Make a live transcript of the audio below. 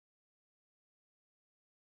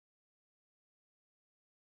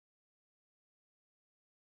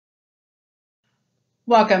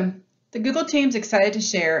Welcome. The Google team's excited to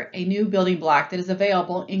share a new building block that is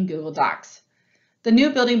available in Google Docs. The new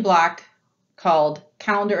building block, called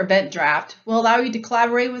Calendar Event Draft, will allow you to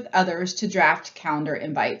collaborate with others to draft calendar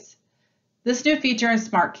invites. This new feature in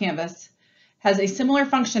Smart Canvas has a similar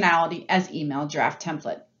functionality as Email Draft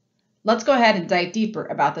Template. Let's go ahead and dive deeper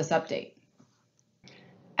about this update.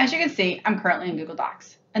 As you can see, I'm currently in Google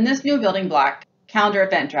Docs, and this new building block, Calendar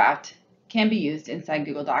Event Draft, can be used inside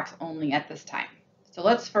Google Docs only at this time. So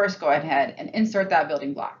let's first go ahead and insert that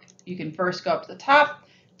building block. You can first go up to the top,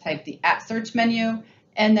 type the @search menu,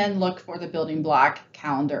 and then look for the building block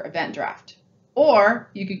Calendar Event Draft. Or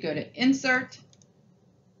you could go to Insert,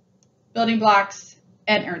 Building Blocks,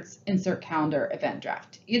 and Insert Calendar Event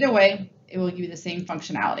Draft. Either way, it will give you the same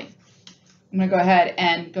functionality. I'm going to go ahead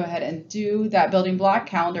and do that building block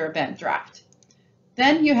Calendar Event Draft.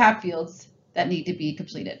 Then you have fields that need to be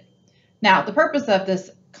completed. Now, the purpose of this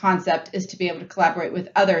concept is to be able to collaborate with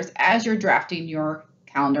others as you're drafting your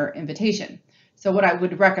calendar invitation. So what I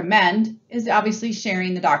would recommend is obviously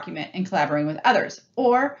sharing the document and collaborating with others,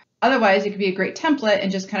 or otherwise it could be a great template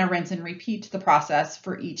and just kind of rinse and repeat the process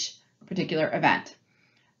for each particular event.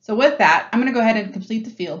 So with that, I'm going to go ahead and complete the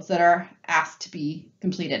fields that are asked to be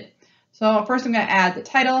completed. So first I'm going to add the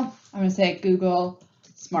title. I'm going to say Google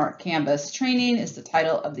Smart Canvas Training is the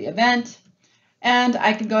title of the event. And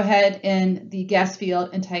I can go ahead in the guest field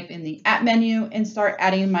and type in the menu and start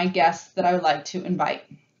adding my guests that I would like to invite.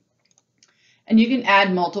 And you can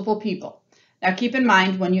add multiple people. Now keep in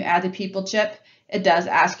mind when you add the people chip, it does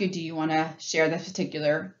ask you, do you want to share this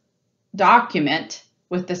particular document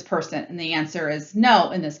with this person? And the answer is no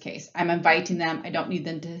in this case. I'm inviting them. I don't need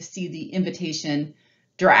them to see the invitation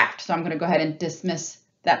draft. So I'm going to go ahead and dismiss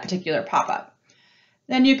that particular pop-up.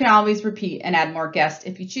 Then you can always repeat and add more guests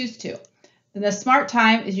if you choose to. Then the smart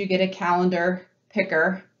time is you get a calendar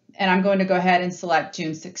picker, and I'm going to go ahead and select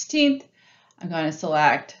June 16th. I'm going to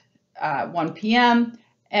select 1 p.m.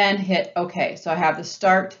 and hit OK. So I have the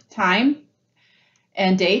start time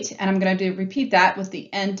and date, and I'm going to repeat that with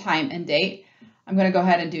the end time and date. I'm going to go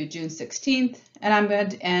ahead and do June 16th, and I'm going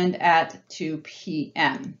to end at 2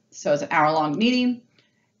 p.m. So it's an hour-long meeting.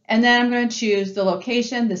 And then I'm going to choose the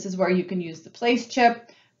location. This is where you can use the place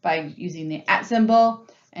chip by using the @ symbol.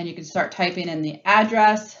 And you can start typing in the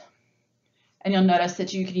address, and you'll notice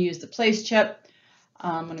that you can use the place chip.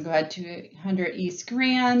 I'm going to go ahead to 200 East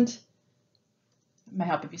Grand. It might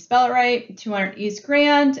help if you spell it right. 200 East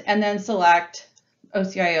Grand, and then select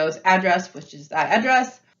OCIO's address, which is that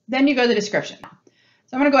address. Then you go to the description.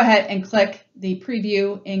 So I'm going to go ahead and click the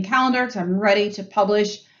preview in Calendar because I'm ready to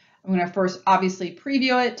publish. I'm going to first obviously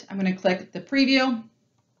preview it. I'm going to click the preview,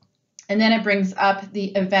 and then it brings up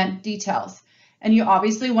the event details. And you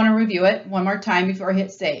obviously want to review it one more time before I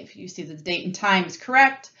hit save. You see that the date and time is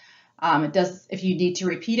correct. If you need to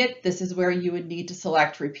repeat it, this is where you would need to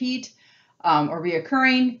select repeat or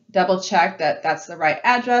reoccurring. Double check that that's the right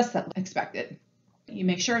address that's expected. You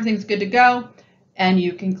make sure everything's good to go, and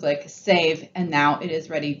you can click save, and now it is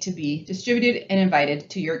ready to be distributed and invited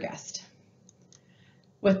to your guest.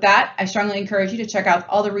 With that, I strongly encourage you to check out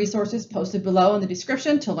all the resources posted below in the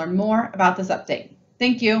description to learn more about this update.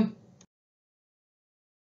 Thank you.